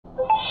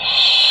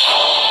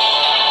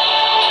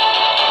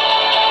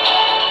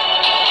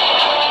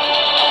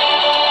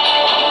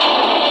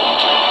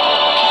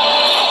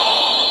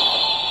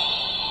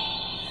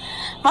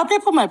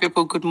my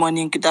people, good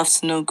morning, good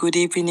afternoon, good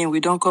evening. We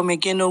don't come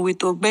again with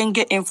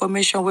Ogbenge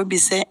information. We be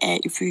say,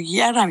 if you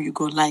hear them, you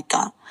go like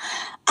her.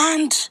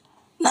 And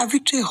now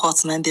Victory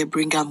Hotline, they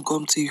bring them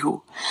come to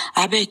you.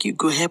 I beg you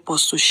go help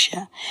us to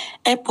share,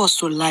 help us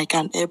to like,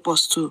 and help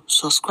us to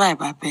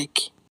subscribe. I beg.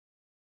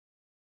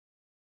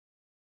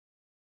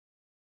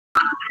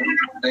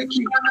 Thank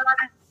you.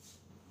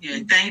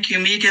 Yeah, thank you,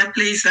 media.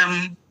 Please,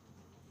 can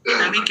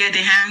we get the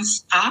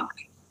hands up?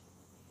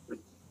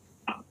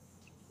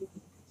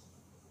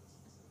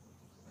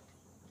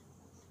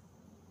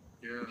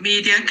 Yeah.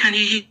 Media, can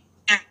you hear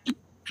me,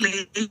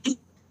 please?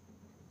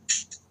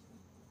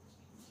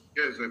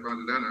 Yes,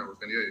 Dana, we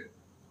can hear you.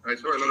 I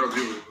saw a lot of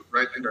you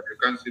writing that you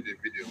can't see the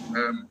video.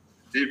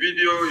 The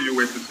video you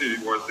were to see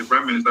was the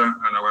Prime Minister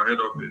and our head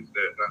office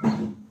there.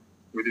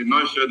 We did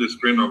not share the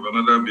screen of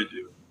another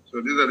video.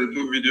 So these are the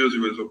two videos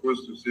you were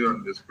supposed to see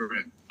on the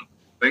screen.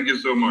 Thank you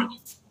so much.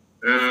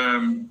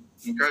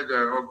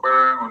 Nkaja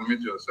Okpara,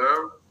 unmute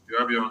yourself. You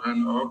have your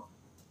hand up.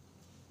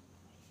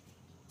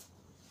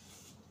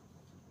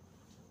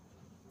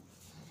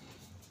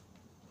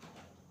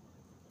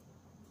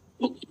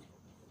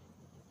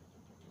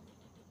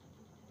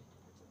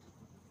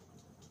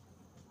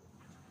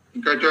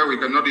 Nkaja, we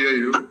cannot hear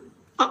you.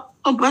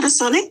 Brother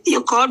Sonny,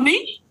 you called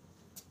me?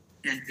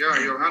 Yeah,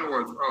 your hand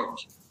was up.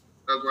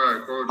 That's why I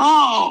called you.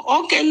 Oh,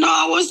 okay. No,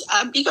 I was,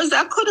 because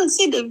I couldn't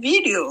see the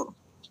video.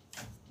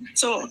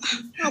 So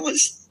I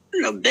was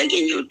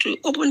begging you to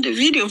open the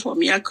video for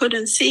me. I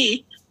couldn't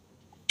see.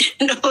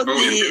 I couldn't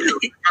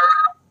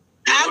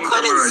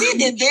see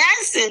the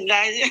dancing.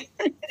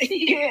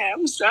 Yeah,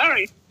 I'm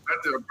sorry.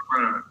 Start your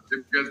camera.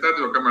 You can start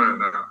your camera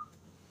now.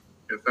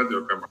 You can start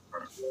your camera.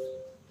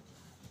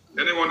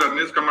 Anyone that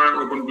needs camera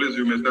open, please,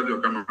 you may start your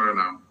camera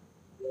now.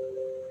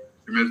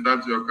 You may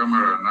start your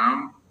camera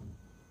now.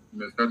 You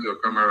may start your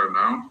camera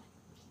now.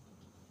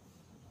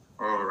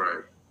 All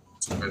right.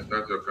 You may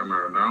start your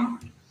camera now.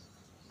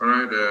 All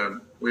right.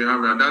 We have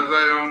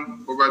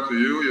Adazion. Over to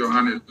you. Your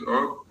hand is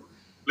up.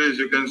 Please,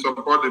 you can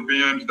support the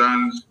PM's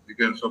dance. You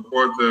can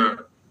support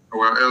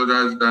our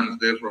elders dance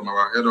there from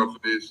our head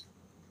office.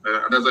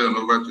 Adazion,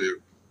 over to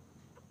you.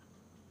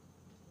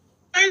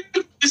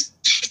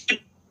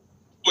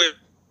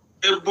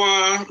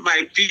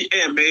 My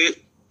PM,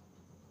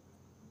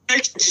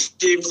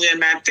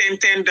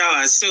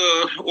 $10. So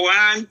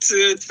 1,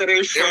 2,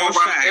 3, 4,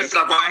 5.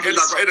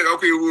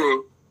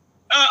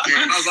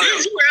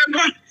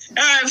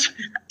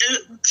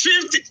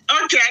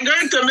 Okay, I'm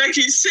going to make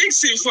it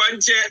 60 for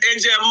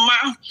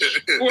Ejema.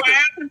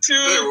 1, 2,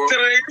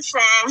 3,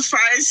 4,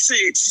 5,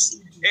 6.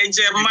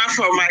 Ejema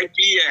for my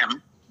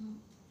PM.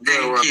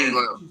 Thank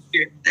you.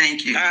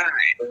 Thank you. All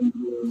right.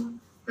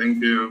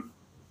 Thank you.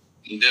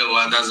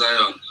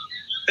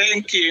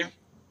 Thank you.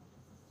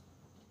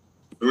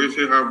 Do we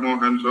still have more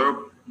hands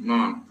up?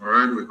 None. All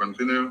right, we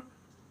continue.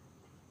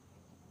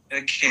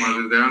 Okay.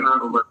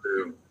 Diana, over to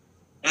you.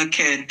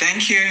 Okay,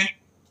 thank you.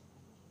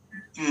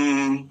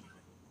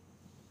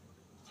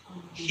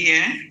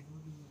 Here.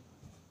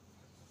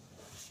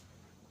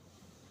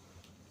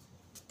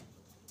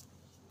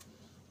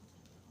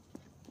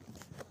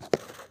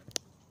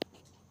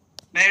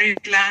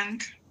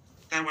 Maryland,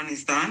 that one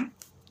is done.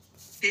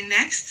 The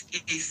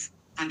next is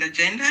on the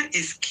agenda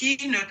is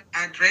keynote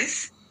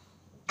address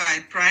by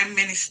Prime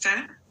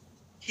Minister,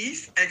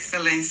 His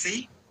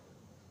Excellency,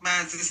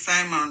 Mazi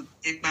Simon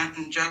Ekpa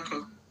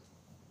Njoko,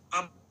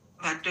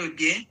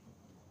 Obadobie,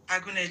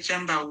 Agune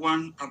Chamber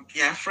 1 of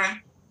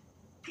Biafra.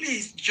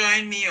 Please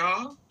join me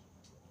all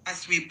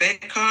as we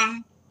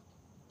beckon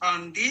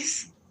on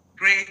this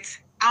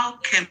great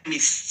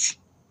alchemist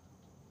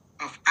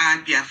of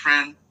our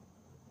Biafran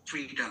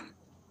freedom.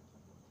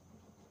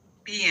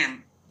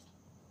 PM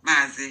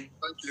Mazi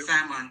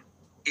Simon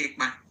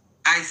Ekpa,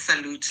 I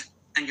salute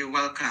and you're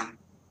welcome.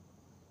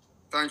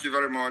 Thank you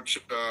very much,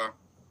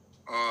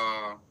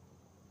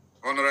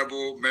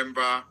 Honorable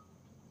Member,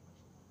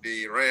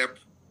 the Rep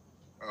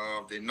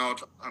of the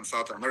North and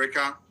South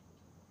America,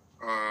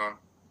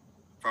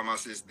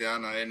 Pharmacist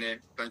Diana Ene.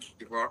 Thank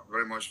you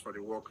very much for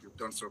the work you've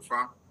done so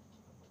far.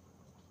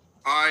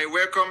 I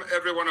welcome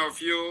every one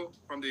of you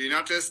from the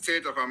United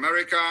States of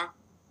America,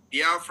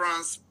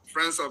 Biafrans,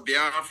 friends of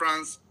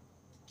Biafrans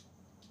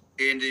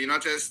in the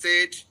United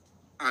States,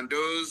 and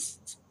those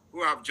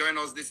who have joined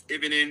us this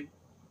evening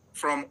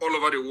from all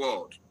over the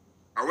world.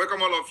 I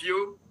welcome all of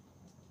you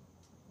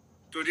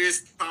to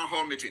this town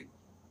hall meeting.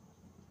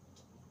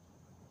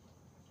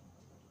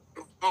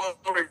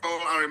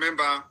 Recall and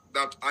remember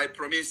that I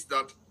promised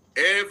that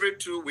every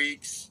 2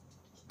 weeks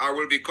I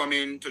will be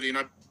coming to the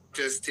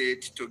United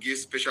States to give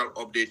special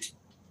update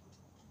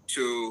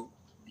to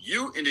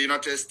you in the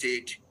United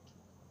States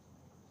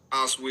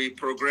as we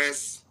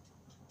progress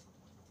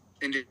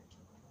in the.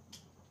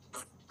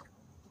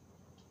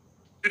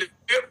 Today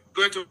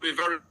going to be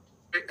very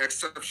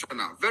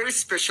exceptional, very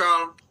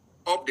special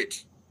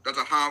update that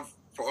I have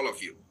for all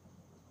of you.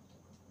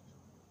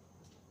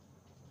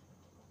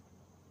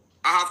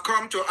 I have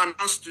come to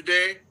announce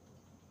today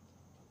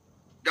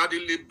that the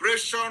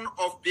liberation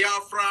of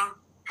Biafra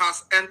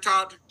has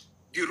entered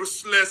the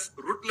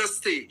ruthless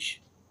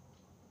stage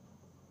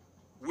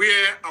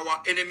where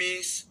our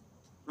enemies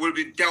will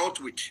be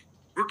dealt with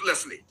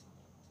ruthlessly.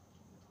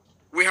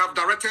 We have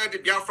directed the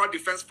Biafra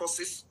Defense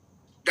Forces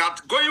that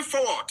going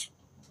forward,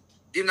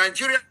 the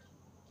Nigeria,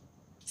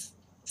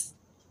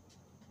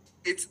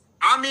 its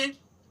army,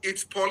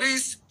 its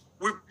police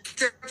will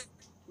protect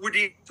with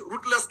the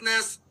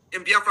ruthlessness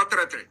in Biafra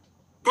territory.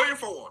 Going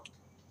forward,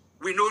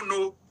 we know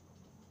no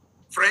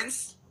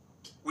friends,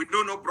 we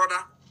know no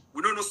brother,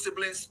 we know no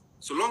siblings.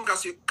 So long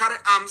as you carry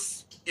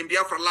arms in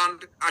Biafra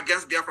land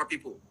against Biafra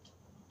people,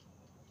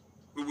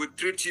 we will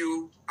treat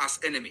you as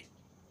enemy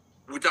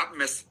without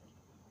mercy.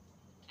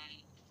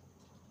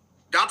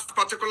 That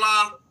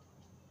particular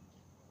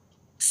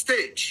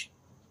stage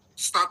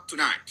starts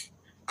tonight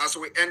as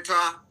we enter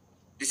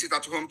the sit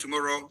at home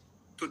tomorrow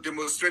to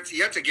demonstrate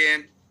yet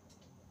again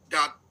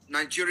that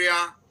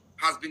Nigeria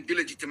has been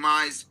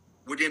delegitimized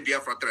within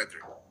Biafra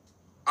territory.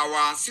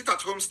 Our sit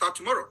at home starts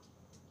tomorrow.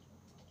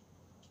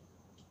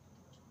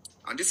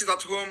 And this sit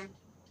at home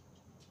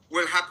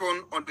will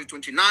happen on the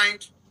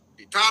 29th,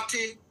 the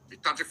 30th, the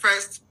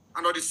 31st,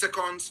 and on the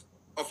 2nd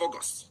of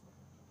August.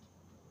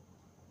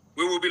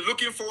 We will be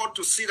looking forward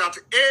to see that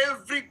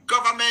every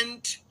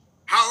government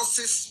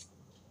houses,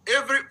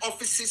 every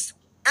offices,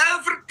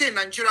 everything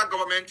Nigeria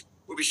government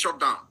will be shut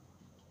down.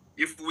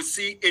 If we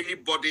see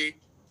anybody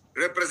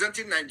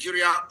representing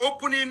Nigeria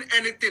opening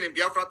anything in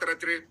Biafra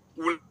territory,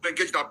 we will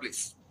engage that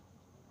place.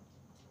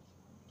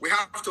 We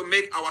have to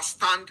make our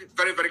stand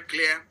very, very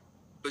clear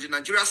to the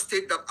Nigeria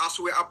state that as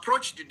we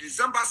approach the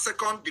December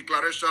 2nd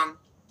declaration,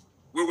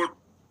 we will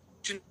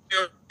continue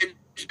to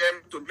engage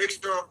them to make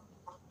sure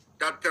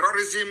that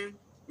terrorism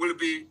will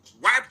be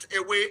wiped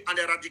away and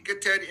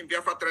eradicated in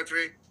Biafra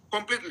territory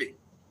completely.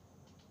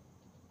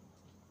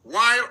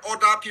 While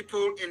other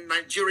people in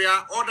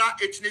Nigeria, other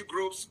ethnic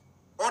groups,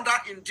 other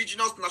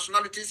indigenous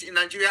nationalities in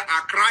Nigeria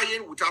are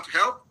crying without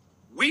help,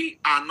 we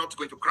are not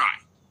going to cry.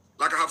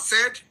 Like I have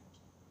said,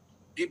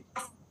 the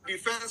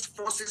defense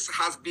forces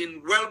has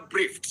been well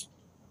briefed.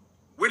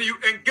 When you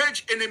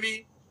engage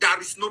enemy, there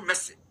is no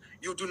mercy.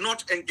 You do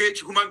not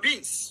engage human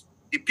beings.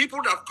 The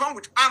people that come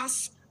with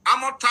arms,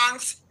 armor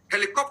tanks,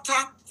 helicopter,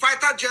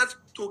 fighter jets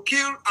to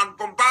kill and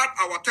bombard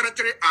our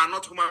territory are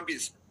not human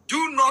beings.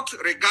 Do not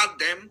regard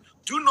them.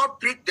 Do not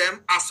treat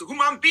them as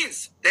human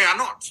beings. They are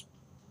not.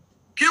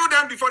 Kill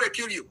them before they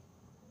kill you.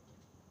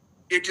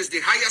 It is the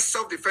highest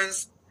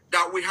self-defense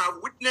that we have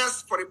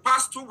witnessed for the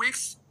past 2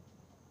 weeks.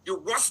 The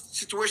worst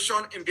situation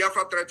in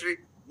Biafra territory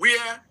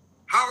where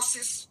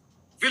houses,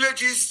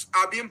 villages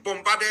are being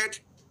bombarded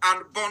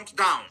and burnt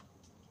down.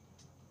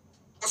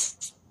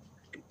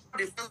 The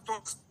defense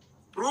force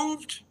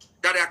proved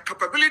that their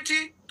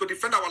capability to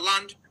defend our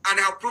land, and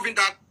they have proven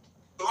that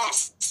to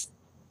us.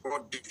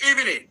 For this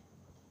evening,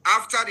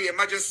 after the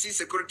emergency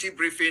security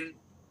briefing,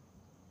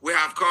 we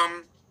have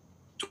come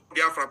to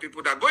Biafra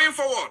people that going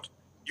forward,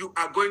 you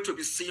are going to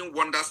be seeing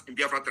wonders in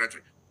Biafra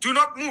territory. Do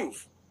not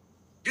move.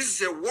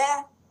 This is a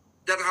war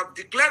that have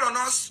declared on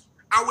us,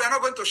 and we are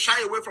not going to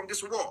shy away from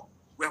this war.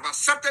 We have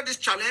accepted this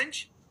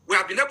challenge. We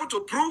have been able to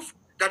prove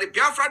that the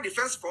Biafra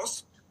Defense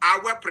Force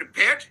are well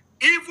prepared,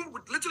 even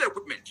with little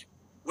equipment.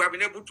 We have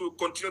been able to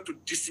continue to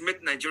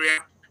decimate Nigeria,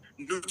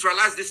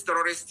 neutralize these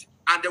terrorists,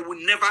 and they will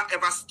never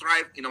ever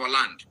strive in our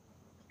land.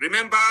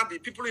 Remember, the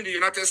people in the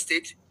United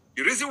States,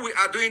 the reason we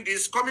are doing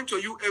this, coming to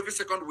you every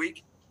second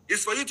week,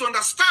 is for you to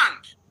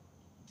understand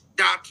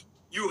that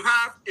you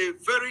have a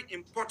very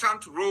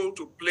important role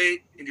to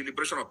play in the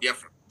liberation of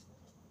Biafra.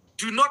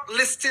 Do not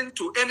listen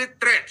to any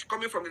threat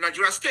coming from the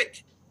Nigeria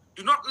state.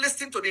 Do not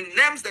listen to the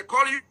names they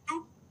call you.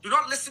 Do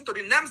not listen to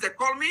the names they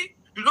call me.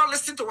 Do not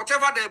listen to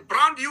whatever they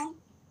brand you,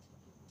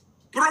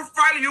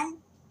 profile you.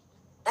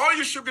 All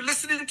you should be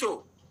listening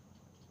to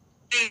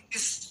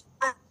is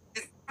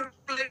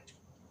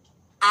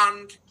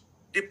and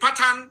the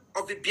pattern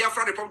of the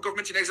Biafra Republic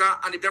government in exile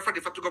and the Biafra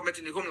de facto government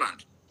in the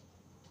homeland.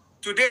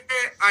 Today,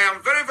 I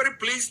am very, very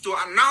pleased to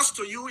announce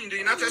to you in the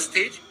United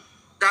States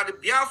that the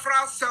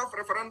Biafra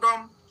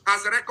self-referendum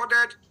has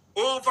recorded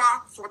over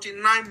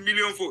 49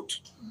 million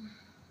votes.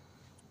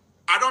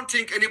 I don't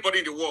think anybody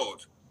in the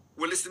world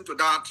will listen to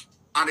that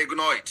and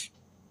ignore it.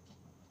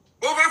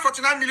 Over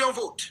 49 million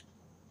votes.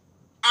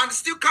 And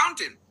still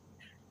counting.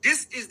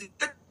 This is the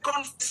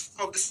second phase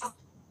of the South.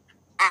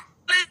 I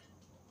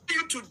tell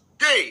you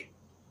today,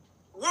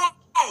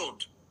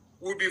 world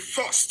will be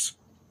forced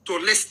to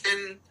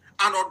listen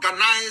and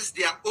organize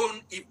their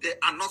own if they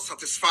are not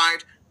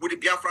satisfied with the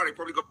Biafra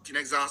Republic of in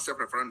exile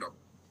self-referendum.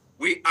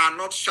 We are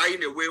not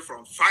shying away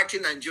from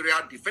fighting Nigeria,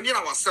 defending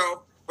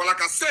ourselves. But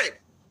like I said,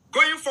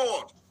 going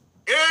forward,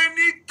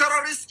 any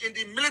terrorist in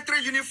the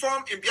military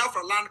uniform in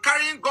Biafra land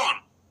carrying gun,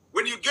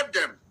 when you get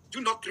them,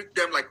 do not treat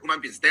them like human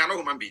beings. They are not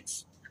human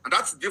beings. And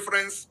that's the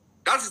difference.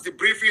 That is the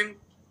briefing,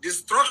 the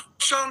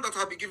instruction that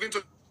have been given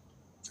to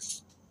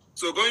us.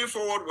 So going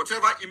forward,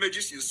 whatever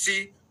images you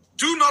see,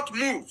 do not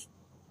move.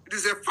 It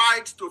is a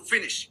fight to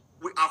finish.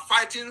 We are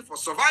fighting for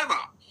survival.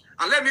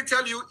 And let me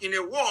tell you, in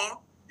a war,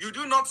 you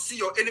do not see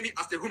your enemy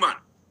as a human.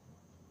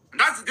 And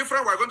that's the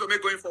difference we're going to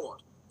make going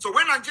forward. So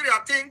when Nigeria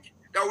think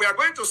that we are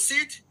going to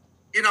sit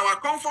in our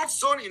comfort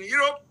zone in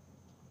Europe,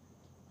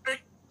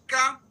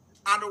 Africa,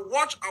 and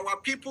watch our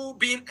people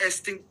being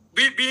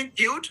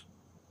killed,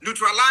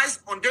 neutralized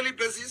on daily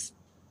basis,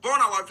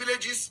 burn our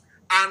villages,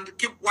 and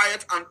keep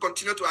quiet and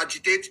continue to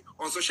agitate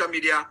on social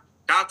media,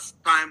 that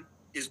time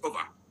is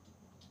over.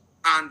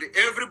 And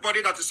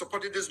everybody that is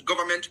supporting this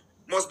government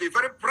must be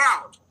very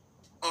proud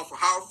of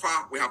how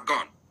far we have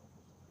gone.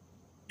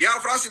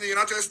 Biafrans in the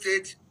United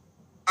States,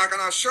 I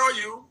can assure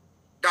you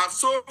that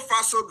so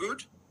far so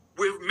good.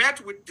 We've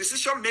met with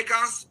decision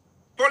makers,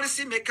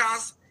 policy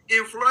makers,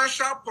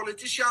 influential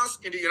politicians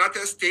in the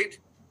United States,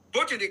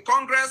 both in the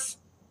Congress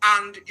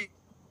and in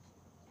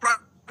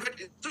private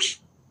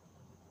institutions.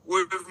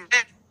 We've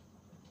met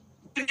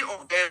many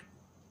of them,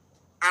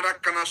 and I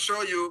can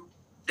assure you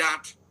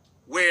that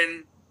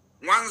when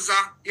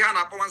Wanza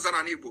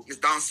is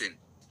dancing,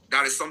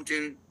 there is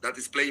something that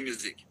is playing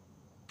music.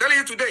 Telling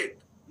you today,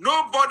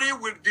 nobody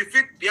will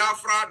defeat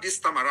Biafra this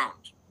time around.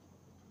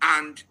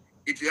 And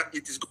it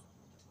is going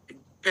to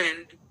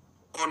depend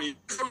on you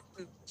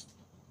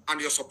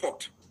and your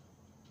support.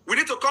 We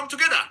need to come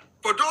together.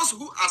 For those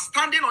who are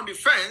standing on the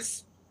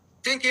fence,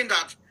 thinking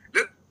that,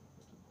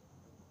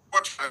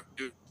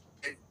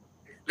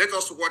 let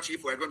us watch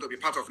if we're going to be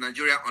part of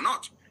Nigeria or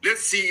not.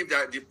 Let's see if they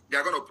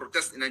are going to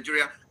protest in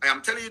Nigeria. I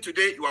am telling you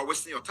today, you are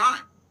wasting your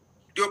time.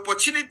 The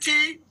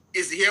opportunity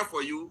is here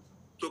for you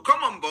to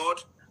come on board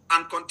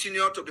and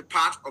continue to be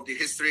part of the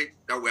history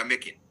that we are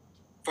making.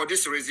 For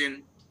this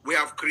reason, we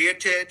have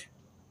created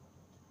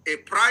a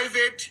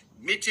private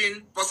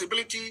meeting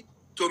possibility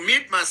to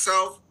meet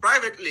myself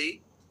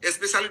privately,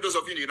 especially those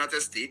of you in the United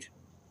States.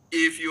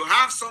 If you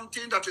have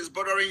something that is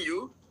bothering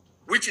you,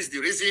 which is the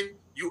reason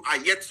you are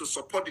yet to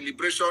support the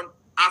liberation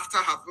after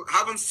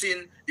having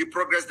seen the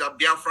progress that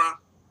Biafra,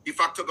 de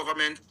facto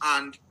government,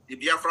 and the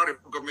Biafra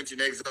government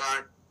in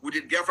exile with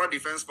the Biafra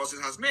Defense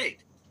Forces has made.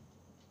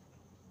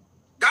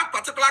 That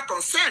particular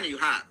concern you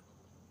have,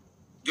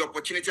 the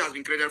opportunity has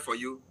been created for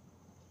you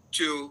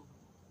to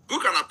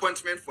book an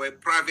appointment for a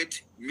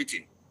private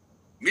meeting.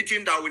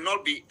 Meeting that will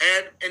not be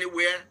aired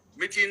anywhere,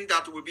 meeting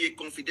that will be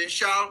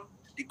confidential.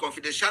 The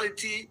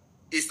confidentiality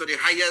is to the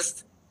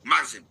highest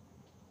maximum.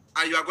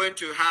 And you are going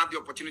to have the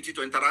opportunity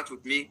to interact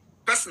with me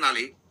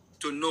personally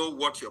to know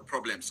what your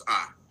problems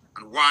are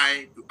and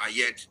why you are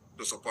yet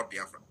to support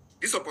Biafra.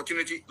 This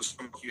opportunity is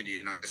some of you in the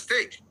United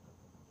States,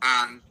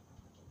 and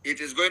it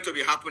is going to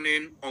be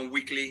happening on a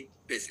weekly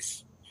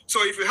basis.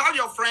 So if you have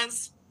your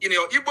friends in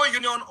your Igbo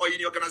union or in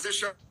your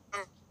organization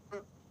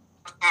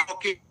are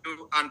talking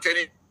to and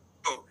telling,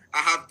 oh, I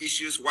have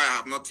issues why I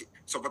have not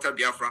supported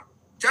Biafra,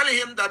 telling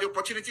him that the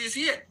opportunity is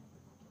here.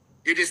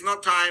 It is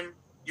not time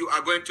you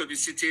are going to be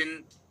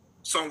sitting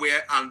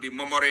somewhere and be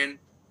murmuring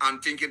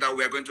and thinking that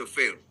we are going to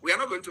fail. We are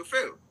not going to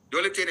fail. The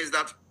only thing is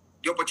that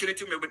the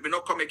opportunity may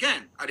not come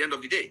again at the end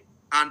of the day,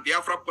 and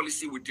Biafra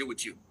policy will deal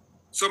with you.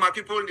 So my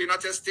people in the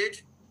United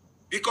States,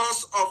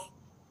 because of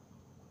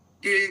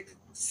the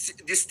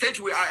stage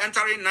we are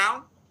entering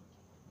now,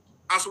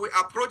 as we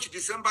approach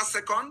December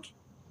 2nd,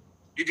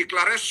 the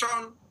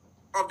declaration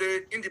of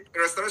the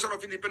restoration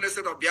of independence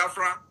state of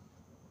Biafra,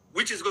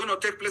 which is going to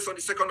take place on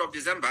the 2nd of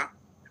December,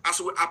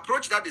 as we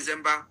approach that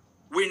December,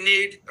 we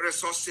need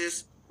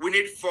resources, we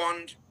need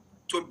funds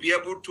to be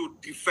able to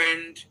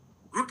defend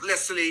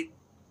ruthlessly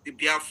the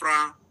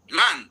Biafra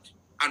land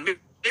and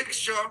make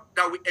sure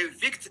that we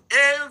evict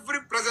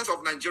every presence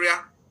of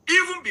Nigeria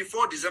even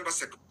before December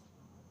 2nd.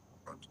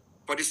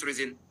 For this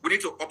reason, we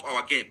need to up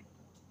our game.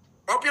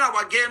 Upping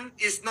our game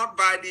is not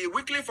by the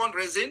weekly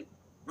fundraising,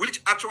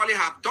 which actually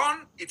have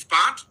done its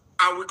part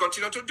and will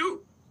continue to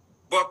do,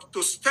 but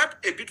to step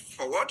a bit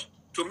forward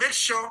to make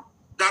sure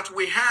that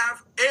we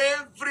have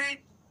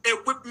every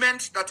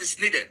equipment that is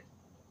needed.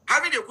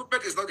 Having the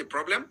equipment is not the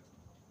problem,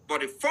 but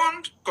the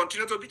fund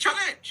continue to be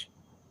challenged.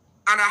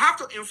 And I have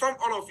to inform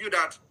all of you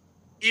that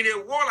in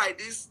a war like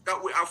this,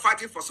 that we are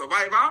fighting for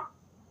survival,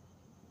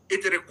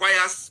 it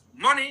requires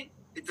money,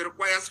 it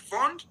requires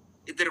fund,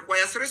 it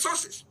requires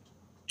resources.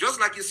 Just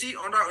like you see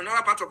on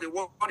another part of the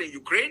world in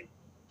Ukraine,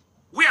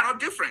 we are not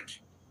different.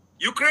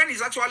 Ukraine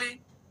is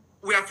actually,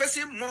 we are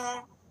facing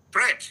more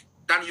threat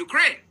than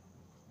Ukraine,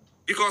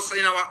 because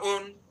in our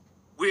own,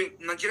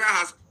 Nigeria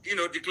has,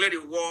 declared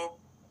a war,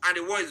 and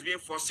the war is being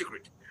fought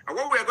secret. And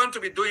what we are going to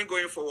be doing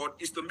going forward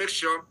is to make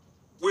sure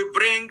we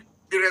bring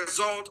the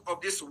result of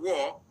this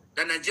war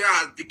that Nigeria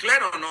has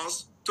declared on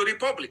us to the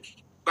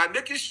public by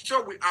making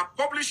sure we are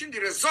publishing the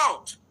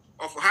result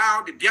of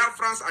how the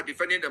Biafrans are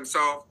defending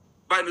themselves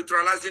by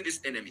neutralizing these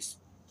enemies.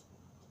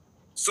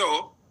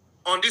 So,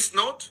 on this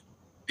note,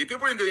 the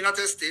people in the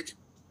United States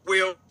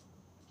will,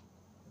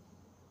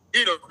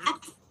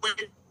 look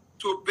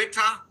to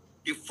better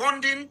the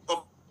funding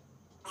of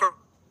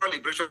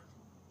liberation,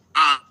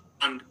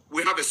 and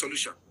we have a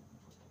solution.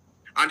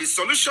 And the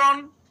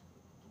solution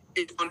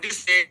is on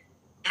this day,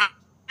 we have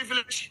the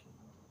privilege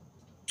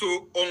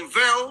to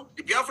unveil,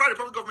 the Biafra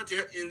Republic government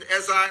in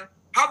exile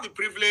have the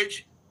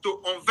privilege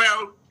to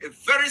unveil a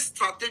very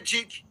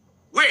strategic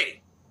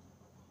way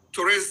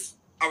to raise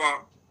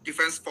our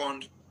defense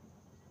fund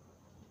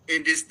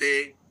in this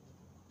day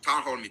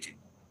town hall meeting.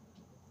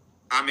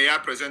 And may I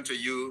present to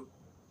you,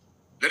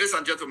 ladies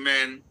and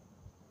gentlemen,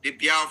 the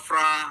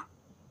Biafra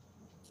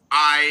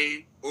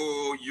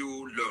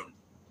IOU loan.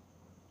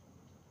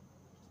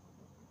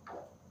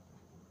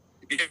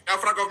 The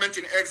Biafra government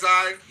in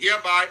exile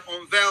hereby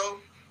unveil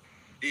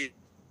the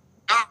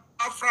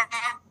Biafra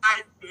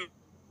IOU,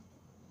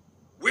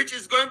 which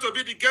is going to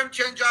be the game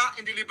changer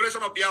in the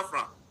liberation of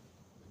Biafra.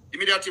 The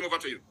media team, over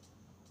to you.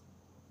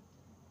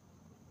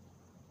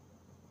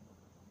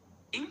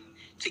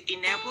 To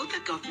enable the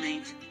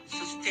government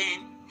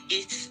sustain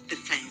its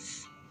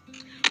defense.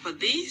 For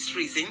these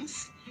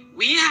reasons,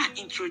 we are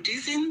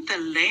introducing the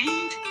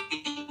Lend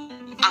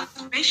a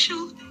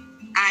special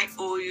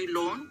IOU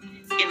loan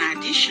in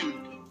addition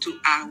to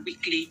our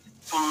weekly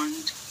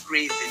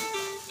fundraising.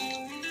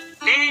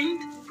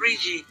 Lend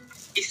Bridget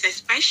is a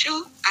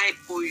special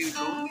IOU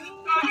loan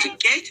to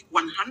get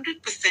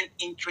 100%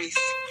 interest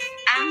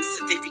and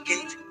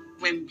certificate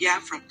when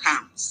Biafra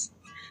comes,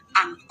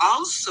 and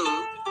also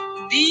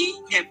be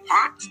a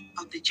part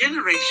of the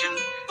generation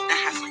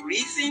that has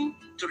risen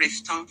to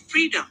restore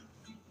freedom,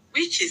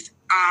 which is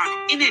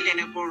our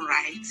inalienable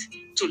right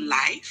to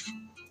life,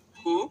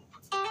 hope,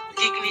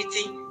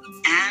 dignity,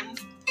 and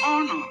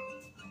honor.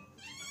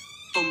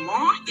 For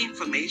more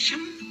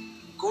information,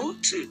 go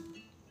to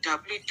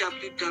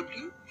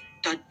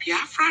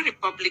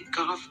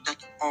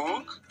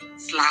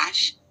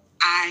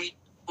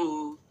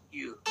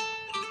www.biafrarepublicgov.org/IOU.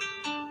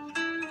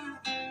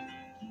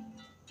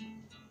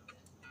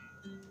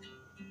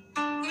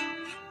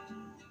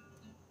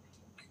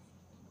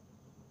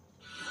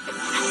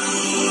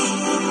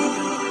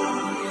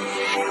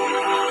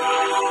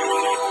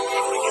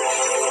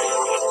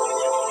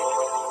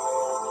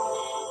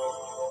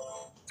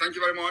 Thank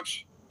you very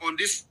much. On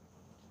this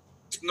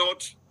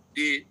note,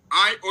 the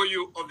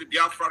IOU of the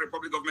Biafra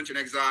Republic Government in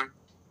Exile,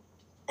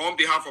 on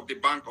behalf of the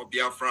Bank of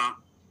Biafra,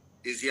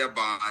 is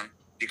hereby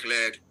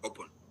declared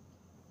open.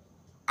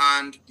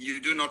 And you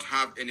do not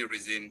have any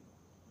reason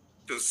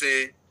to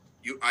say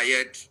you are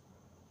yet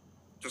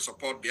to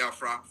support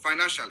Biafra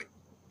financially.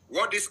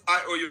 What this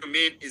IOU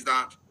means is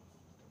that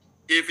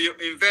if you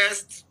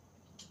invest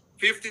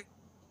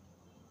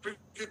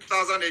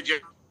 50,000 a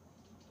year,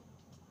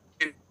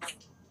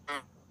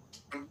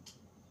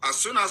 as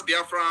soon as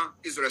Biafra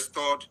is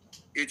restored,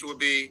 it will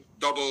be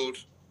doubled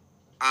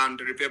and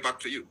repaid back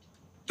to you.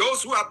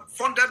 Those who have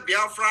funded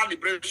Biafra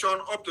liberation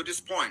up to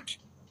this point,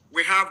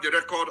 we have the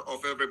record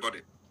of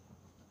everybody.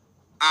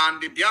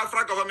 And the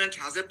Biafra government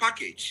has a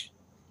package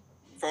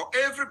for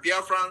every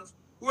Biafran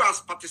who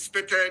has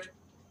participated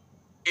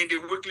in the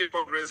weekly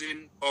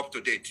fundraising up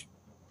to date.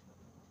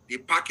 The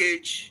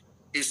package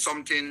is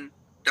something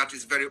that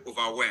is very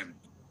overwhelmed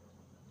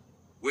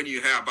when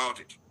you hear about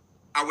it.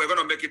 And we're going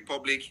to make it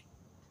public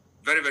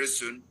very, very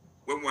soon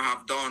when we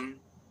have done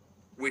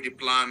with the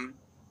plan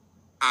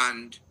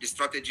and the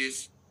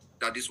strategies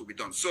that this will be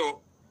done.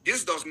 So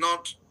this does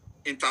not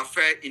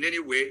interfere in any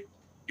way.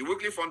 The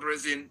weekly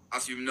fundraising,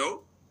 as you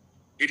know,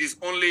 it is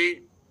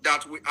only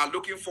that we are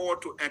looking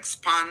forward to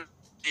expand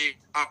the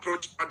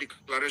approach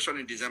declaration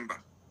in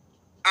December.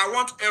 I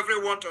want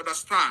everyone to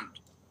understand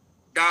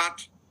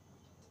that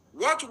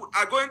what we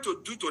are going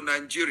to do to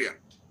Nigeria,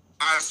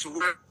 as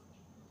well,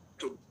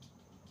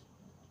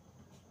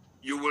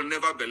 you will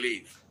never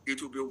believe.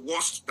 It will be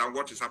worse than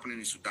what is happening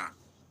in Sudan.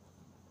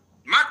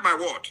 Mark my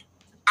word.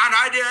 And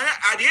at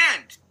the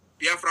end,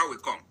 Biafra will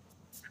come.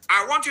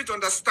 I want you to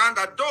understand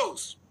that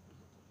those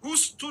who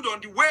stood on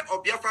the way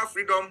of Biafra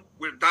freedom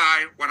will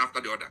die one after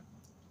the other.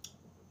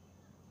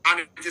 And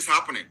it is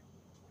happening.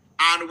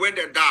 And when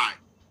they die,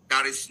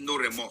 there is no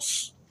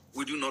remorse.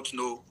 We do not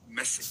know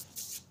mercy.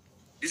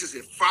 This is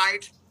a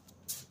fight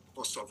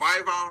for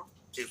survival,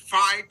 a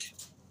fight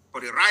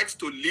for the right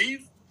to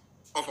live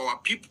of our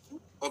people,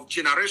 of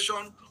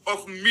generation,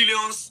 of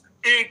millions,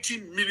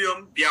 80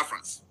 million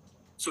Biafrans.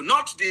 So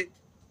not the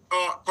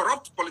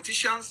corrupt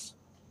politicians,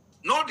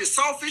 not the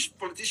selfish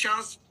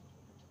politicians.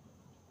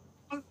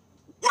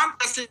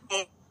 1%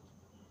 or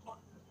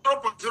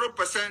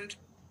 0.0%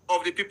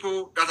 of the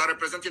people that are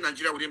representing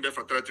Nigeria within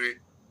Biafra territory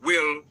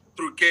will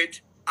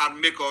truncate and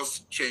make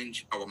us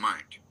change our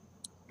mind.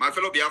 My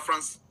fellow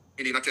Biafrans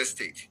in the United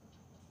States,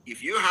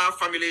 if you have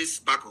families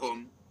back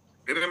home,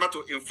 remember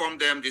to inform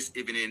them this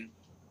evening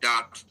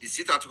that the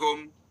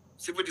sit-at-home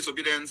civil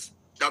disobedience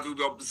that will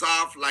be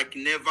observed like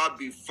never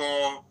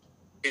before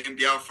in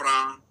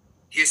Biafra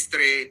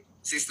history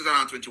since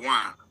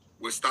 2021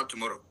 will start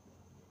tomorrow.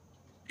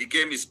 The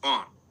game is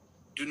on.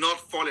 Do not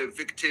fall a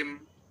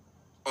victim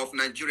of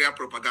Nigeria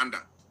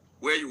propaganda,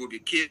 where you will be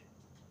killed.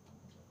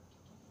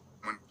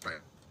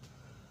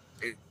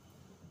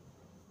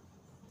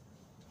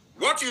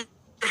 What you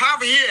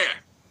have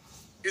here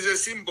is a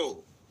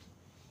symbol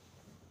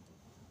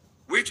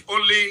which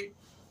only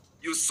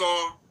you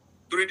saw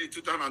during the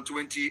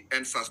 2020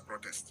 NSAS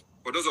protest.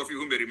 For those of you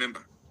who may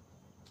remember,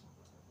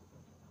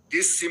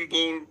 this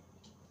symbol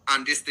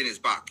and this thing is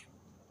back.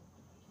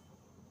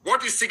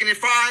 What it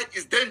signifies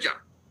is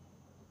danger.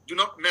 Do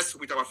not mess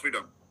with our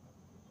freedom.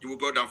 You will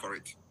go down for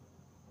it.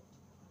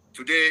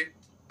 Today,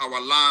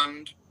 our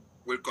land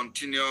will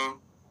continue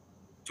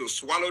to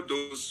swallow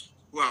those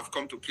who have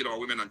come to kill our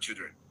women and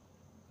children.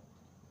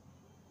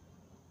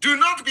 Do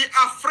not be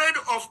afraid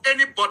of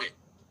anybody.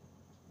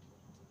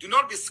 Do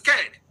not be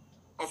scared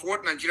of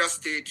what Nigeria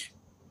state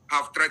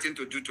have threatened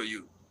to do to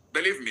you.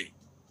 Believe me,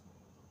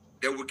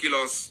 they will kill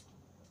us.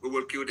 We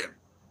will kill them.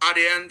 At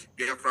the end,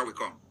 Biafra will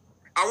come.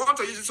 I want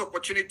to use this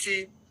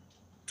opportunity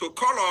to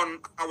call on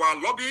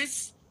our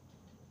lobbyists,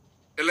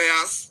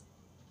 Elias,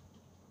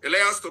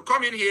 to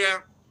come in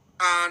here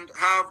and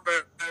have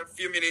a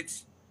few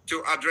minutes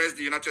to address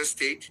the United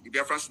States, the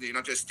Biafrans in the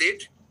United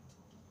States.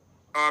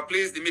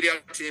 Please, the media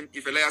team,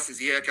 if Elias is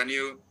here, can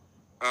you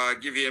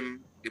give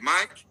him the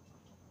mic?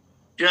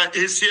 Yeah,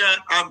 he's here.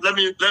 Let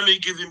me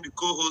give him the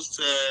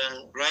co-host,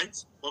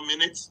 right? 1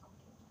 minute.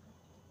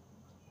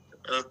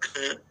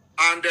 Okay.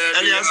 And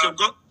Elias, you've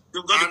got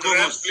the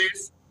co-host.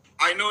 Please,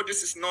 I know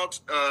this is not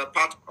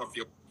part of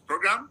your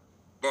program,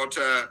 but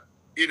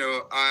you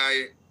know,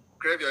 I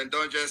crave your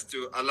indulgence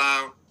to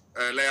allow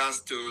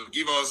Elias to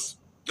give us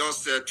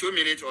just 2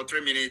 minutes or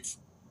 3 minutes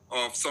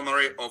of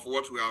summary of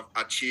what we have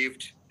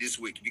achieved this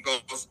week,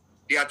 because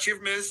the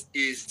achievements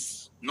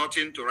is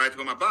nothing to write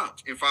home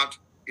about. In fact,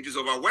 it is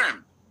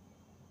overwhelmed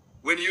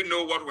when you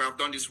know what we have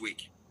done this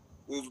week.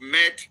 We've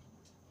met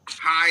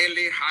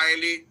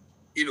highly,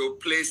 you know,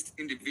 placed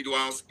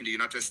individuals in the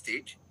United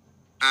States,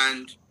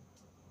 and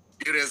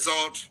the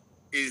result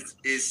is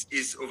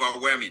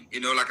overwhelming. You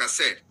know, like I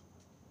said,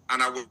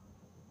 and I will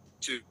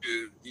to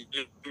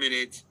a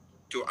minute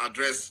to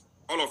address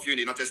all of you in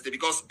the United States,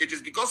 because it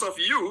is because of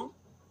you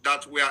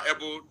that we are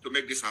able to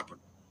make this happen.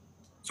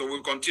 So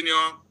we'll continue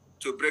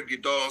to break the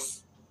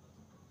doors.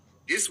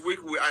 This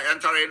week we are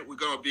entering.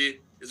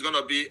 It's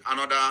gonna be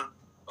another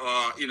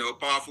you know,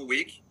 powerful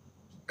week.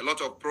 A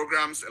lot of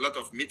programs, a lot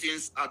of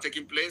meetings are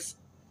taking place,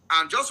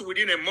 and just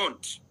within a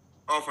month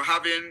of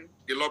having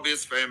the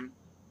lobbyist firm,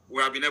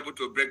 we have been able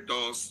to break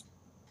doors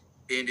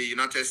in the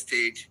United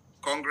States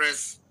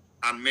Congress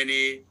and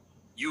many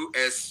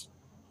U.S.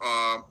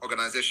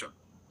 organizations.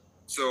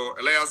 So,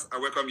 Elias, I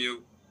welcome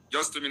you.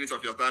 Just 2 minutes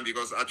of your time,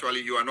 because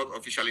actually you are not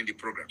officially in the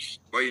program.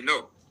 But you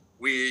know,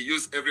 we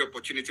use every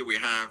opportunity we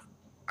have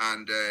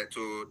and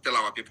to tell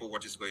our people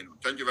what is going on.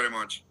 Thank you very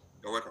much.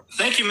 You're welcome.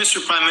 Thank you,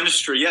 Mr. Prime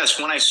Minister. Yes,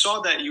 when I saw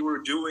that you were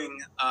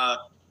doing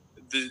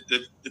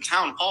the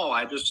town hall,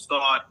 I just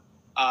thought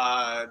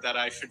that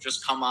I should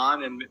just come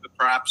on and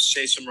perhaps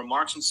say some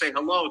remarks and say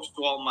hello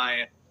to all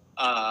my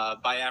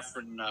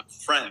Biafran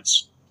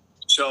friends.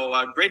 So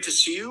great to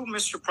see you,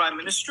 Mr. Prime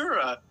Minister,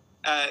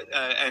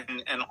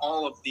 and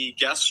all of the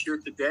guests here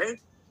today.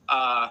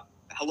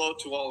 Hello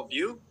to all of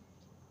you.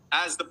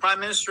 As the Prime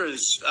Minister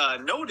has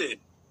noted,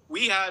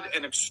 we had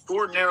an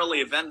extraordinarily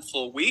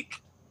eventful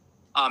week.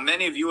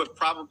 Many of you have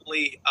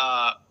probably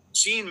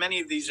seen many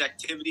of these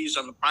activities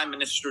on the Prime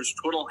Minister's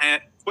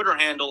Twitter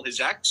handle, his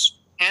X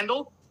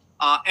handle,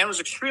 and it was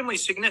extremely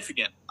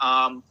significant.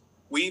 Our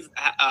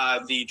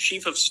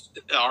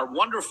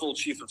wonderful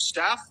Chief of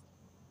Staff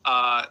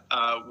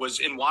was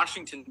in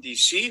Washington,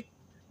 D.C.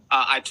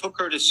 I took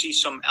her to see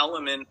some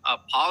element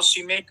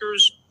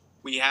policymakers.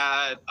 We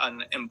had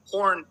an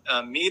important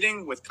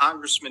meeting with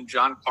Congressman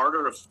John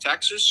Carter of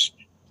Texas,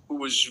 who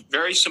was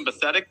very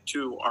sympathetic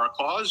to our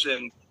cause,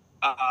 and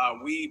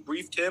we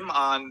briefed him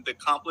on the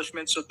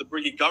accomplishments of the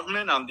British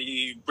government, on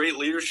the great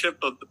leadership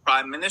of the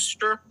Prime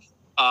Minister,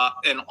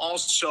 and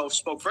also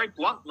spoke very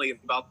bluntly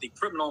about the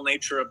criminal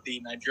nature of the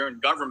Nigerian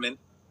government.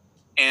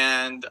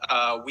 And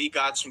we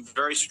got some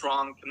very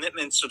strong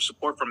commitments of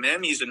support from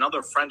him. He's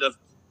another friend of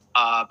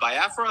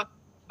Biafra.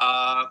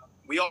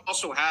 We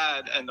also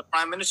had, and the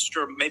Prime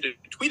Minister made a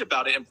tweet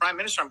about it, and Prime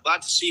Minister, I'm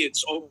glad to see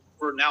it's over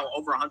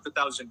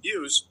 100,000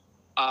 views,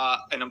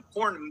 an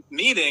important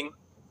meeting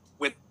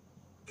with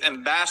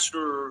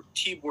Ambassador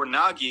Tibor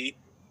Nagy,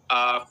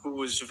 who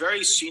was a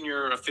very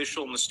senior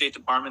official in the State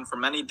Department for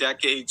many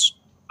decades,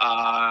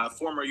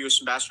 former U.S.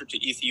 Ambassador to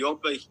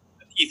Ethiopia.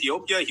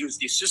 He was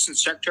the Assistant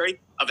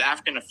Secretary of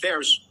African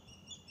Affairs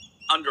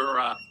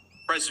under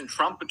President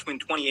Trump between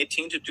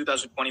 2018 to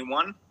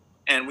 2021.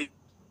 And we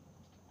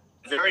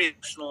had a very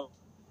emotional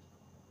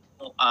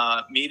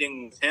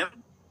meeting with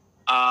him.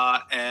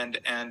 And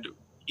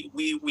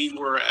we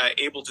were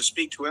able to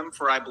speak to him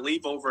for, I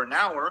believe, over an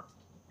hour.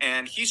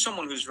 And he's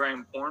someone who's very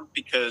important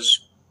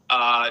because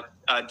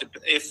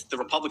if the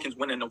Republicans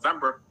win in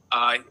November,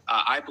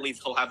 I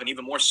believe he'll have an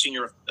even more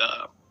senior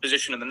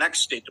position in the next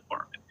State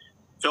Department.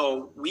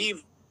 So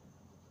we've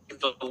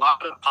a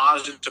lot of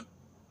positive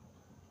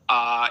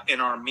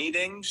in our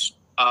meetings,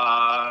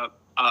 a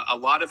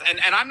lot of, and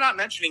I'm not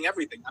mentioning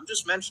everything. I'm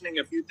just mentioning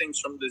a few things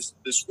from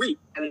this week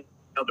and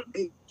other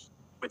meetings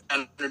with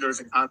senators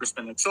and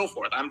congressmen and so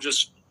forth. I'm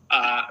just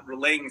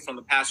relaying from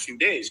the past few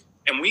days.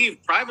 And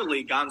we've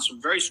privately gotten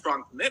some very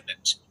strong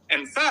commitments.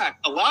 In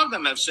fact, a lot of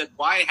them have said,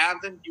 why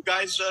haven't the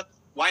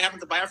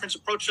Biafrans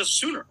approached us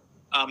sooner?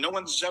 No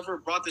one's ever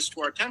brought this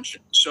to our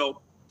attention.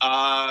 So,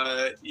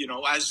 you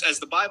know, as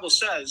the Bible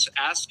says,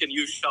 ask and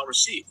you shall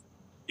receive.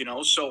 You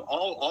know, so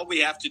all we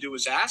have to do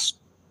is ask.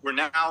 We're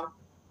now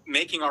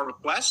making our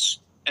requests.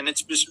 and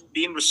it's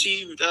being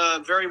received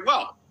very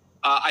well.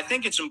 I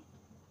think it's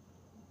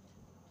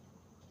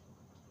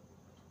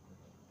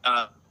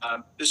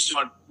this is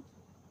what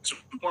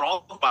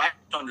all of Biafra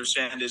to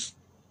understand is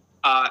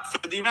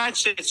for the United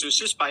States to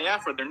assist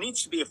Biafra, there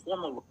needs to be a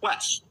formal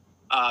request.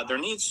 There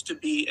needs to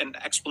be an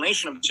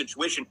explanation of the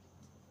situation.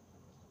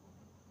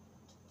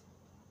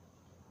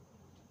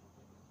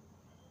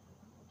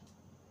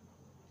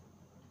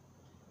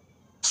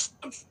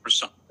 For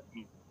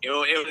something,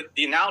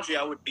 the analogy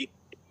I would be,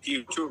 if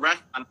you to a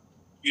restaurant,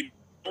 you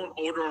don't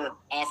order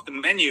off the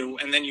menu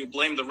and then you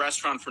blame the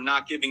restaurant for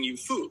not giving you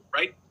food,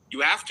 right?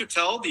 You have to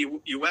tell the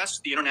U.S.,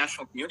 the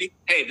international community,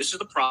 hey, this is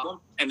the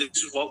problem, and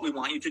this is what we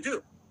want you to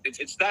do.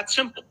 It's that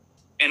simple,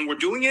 and we're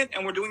doing it,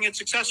 and we're doing it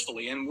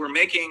successfully, and we're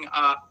making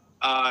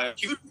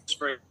huge.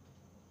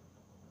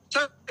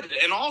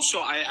 And also,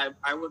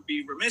 I would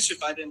be remiss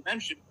if I didn't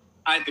mention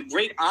I had the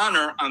great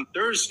honor on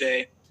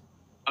Thursday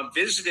of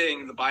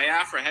visiting the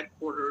Biafra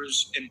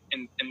headquarters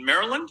in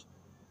Maryland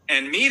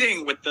and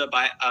meeting with the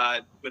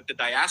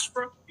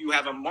diaspora. You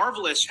have a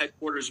marvelous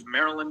headquarters of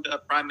Maryland,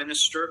 Prime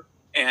Minister,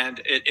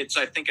 and it's,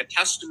 I think, a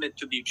testament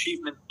to the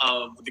achievement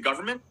of the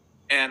government.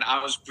 And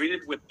I was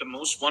greeted with the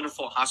most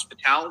wonderful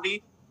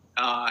hospitality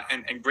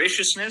and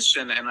graciousness,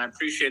 and I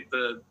appreciate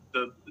the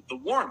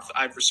warmth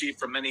I've received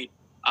from many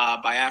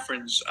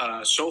Biafrans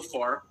so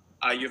far.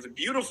 You have a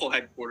beautiful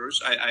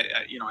headquarters.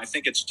 I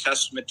think it's a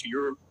testament to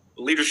your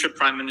leadership,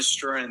 Prime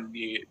Minister, and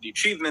the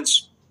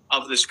achievements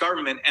of this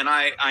government. And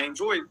I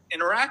enjoyed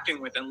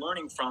interacting with and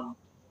learning from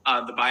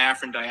the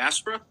Biafran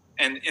diaspora.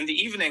 And in the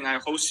evening, I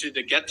hosted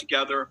a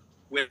get-together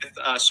with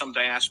some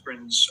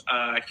diasporans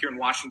here in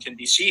Washington,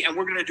 D.C., and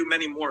we're going to do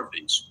many more of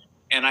these.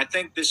 And I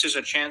think this is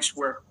a chance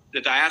where the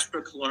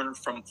diaspora can learn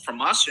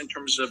from us in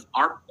terms of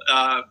our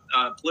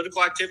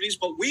political activities,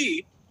 but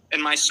we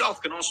and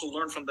myself can also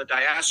learn from the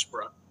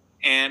diaspora.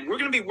 And we're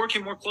going to be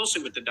working more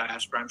closely with the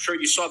diaspora. I'm sure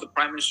you saw the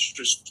Prime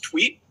Minister's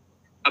tweet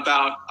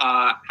about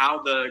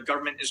how the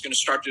government is going to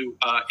start to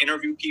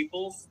interview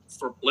people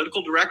for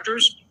political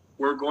directors.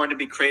 We're going to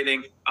be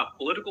creating a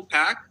political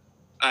PAC.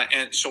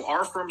 And so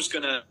our firm is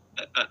going to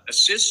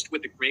assist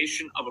with the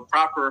creation of a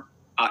proper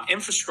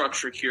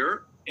infrastructure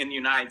here in the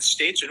United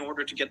States in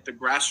order to get the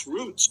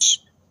grassroots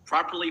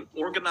properly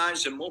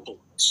organized and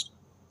mobilized.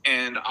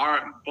 And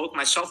both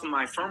myself and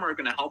my firm are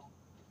going to help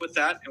with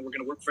that, and we're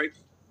going to work very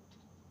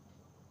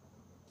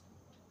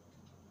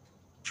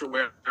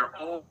where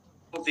all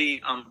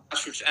the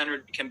grassroots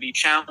energy can be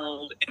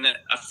channeled in an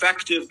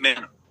effective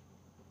manner.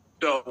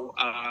 So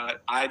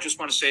I just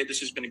want to say this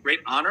has been a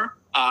great honor.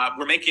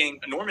 We're making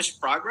enormous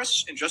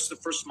progress in just the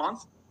first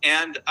month,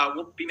 and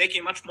we'll be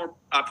making much more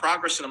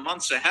progress in the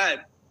months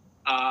ahead.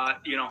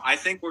 I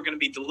think we're going to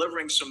be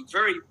delivering some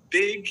very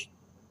big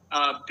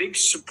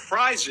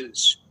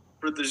surprises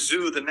for the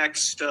zoo the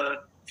next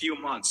few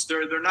months.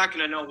 They're not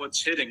going to know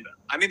what's hitting them.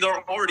 I mean,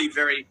 they're already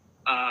very,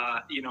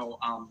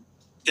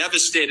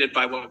 devastated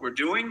by what we're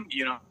doing.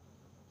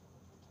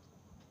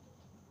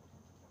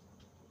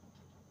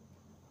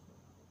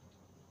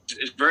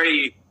 Is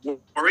very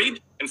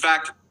worried. In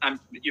fact,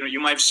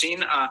 you might have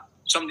seen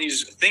some of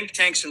these think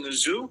tanks in the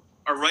zoo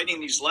are writing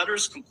these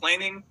letters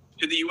complaining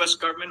to the U.S.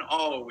 government.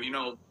 Oh,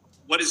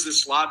 what is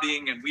this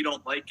lobbying, and we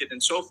don't like it,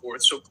 and so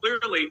forth. So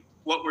clearly,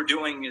 what we're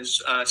doing is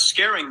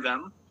scaring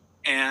them,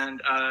 and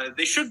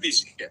they should be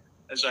scared,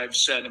 as I've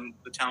said in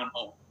the town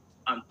hall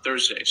on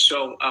Thursday.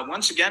 So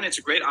once again, it's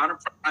a great honor,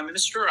 Prime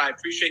Minister. I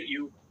appreciate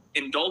you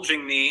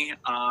indulging me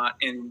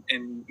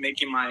in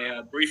making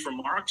my brief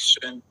remarks,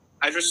 and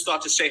I just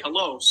thought to say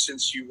hello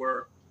since you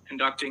were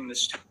conducting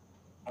this town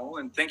hall,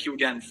 and thank you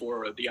again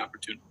for the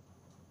opportunity.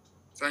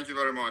 Thank you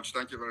very much.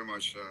 Thank you very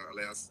much,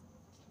 Elias.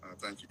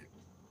 Thank you.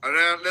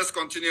 Let's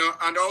continue.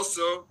 And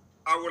also,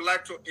 I would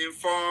like to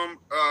inform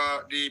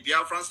the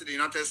Biafrans in the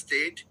United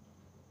States,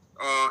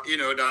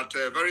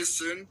 that very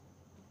soon,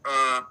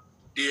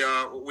 we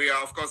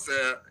are, of course,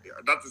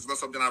 that is not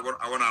something I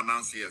want to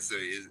announce here. So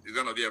it's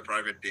going to be a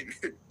private thing.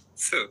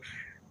 So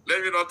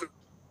let me not.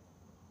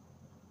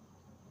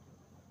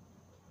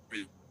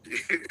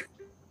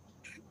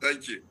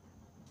 Thank you.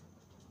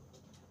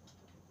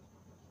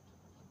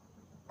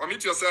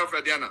 Unmute yourself,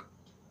 Diana.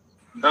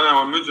 Diana,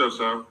 unmute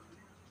yourself.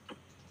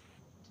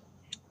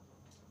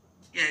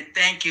 Yeah,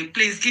 thank you.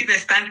 Please give a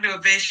standing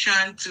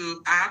ovation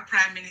to our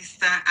Prime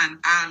Minister and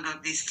our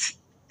lobbyists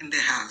in the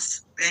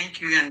House. Thank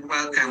you and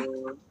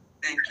welcome.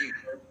 Thank you.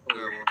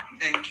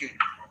 Thank you.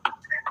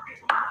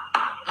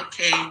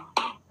 Okay.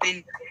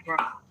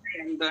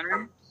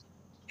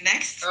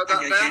 Next,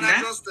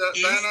 Diana,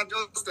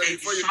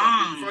 before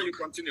you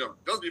continue,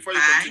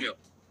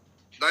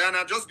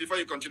 Diana, just before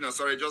you continue,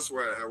 sorry, just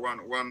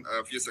one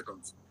few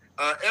seconds.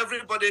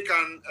 Everybody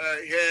can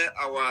hear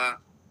our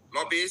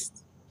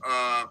lobbyist,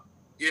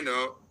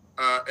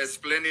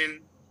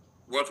 explaining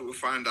what we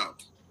find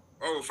out.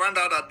 Well, we find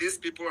out that these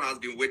people has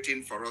been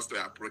waiting for us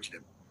to approach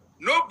them.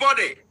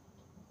 Nobody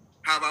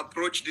have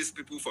approached these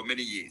people for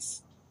many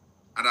years.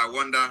 And I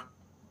wonder,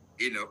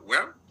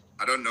 well,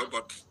 I don't know,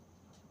 but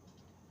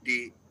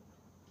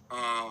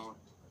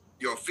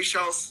your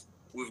officials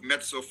we've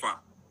met so far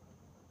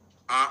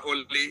are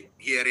only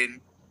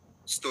hearing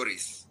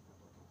stories.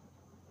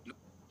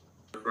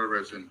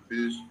 Progress in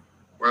peace,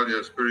 while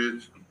your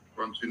spirit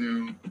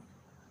continue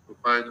to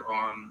fight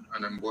on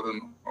and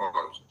embolden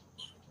us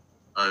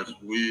as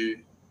we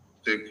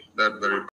take that very